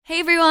Hey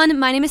everyone,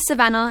 my name is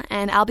Savannah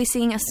and I'll be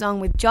singing a song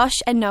with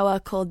Josh and Noah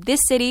called This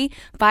City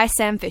by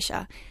Sam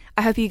Fisher.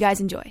 I hope you guys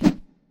enjoy. I've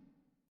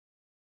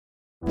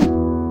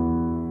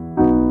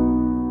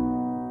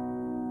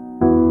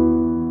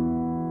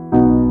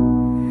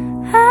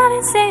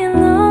been seeing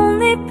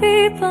lonely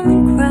people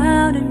in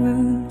crowded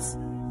rooms,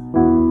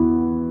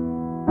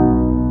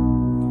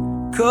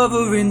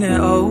 covering their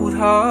old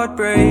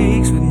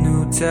heartbreaks with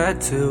new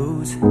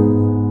tattoos.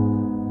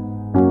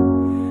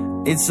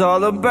 It's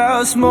all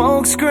about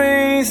smoke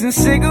screens and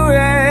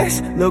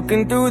cigarettes,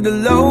 looking through the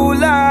low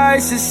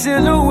lights of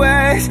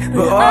silhouettes.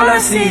 But all I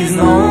see is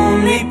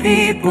lonely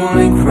people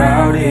in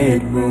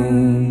crowded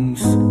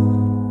rooms.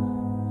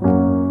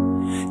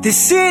 This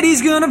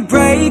city's gonna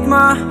break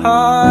my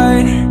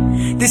heart.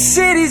 This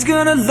city's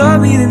gonna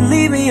love me then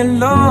leave me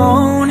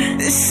alone.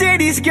 This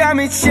city's got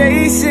me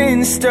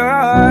chasing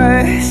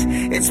stars.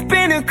 It's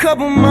been a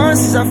couple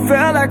months since I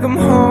felt like I'm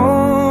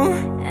home.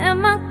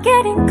 am I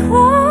getting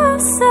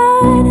closer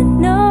to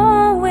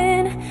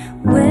knowing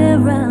where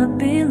I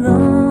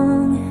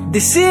belong?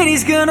 This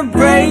city's gonna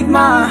break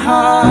my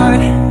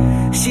heart.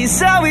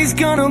 She's always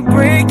gonna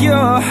break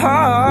your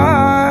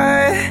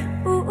heart.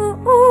 Ooh, ooh,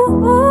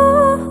 ooh,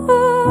 ooh,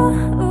 ooh.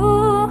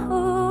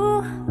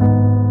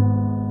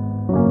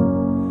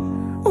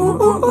 Ooh,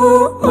 ooh,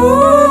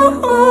 ooh,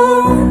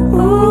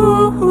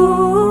 ooh,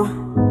 ooh.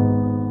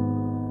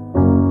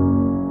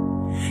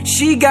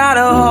 She got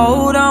a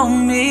hold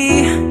on me.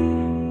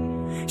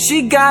 She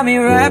got me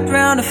wrapped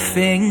around her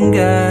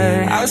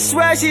finger. I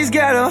swear she's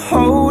got a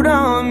hold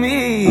on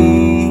me.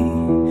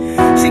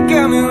 She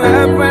got me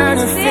wrapped around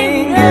her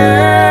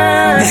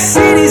finger. The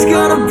city's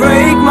gonna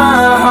break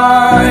my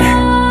heart.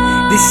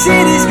 The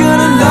city's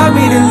gonna love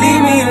me to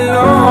leave me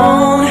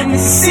alone. The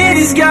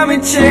city's got me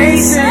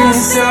chasing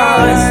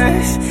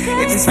stars.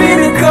 It's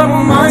been a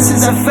couple months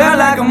since I felt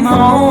like I'm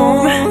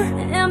home.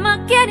 Am I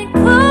getting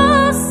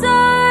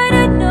closer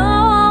to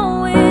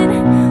knowing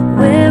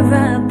where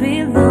I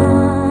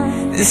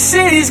belong? The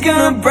city's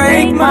gonna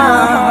break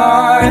my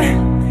heart.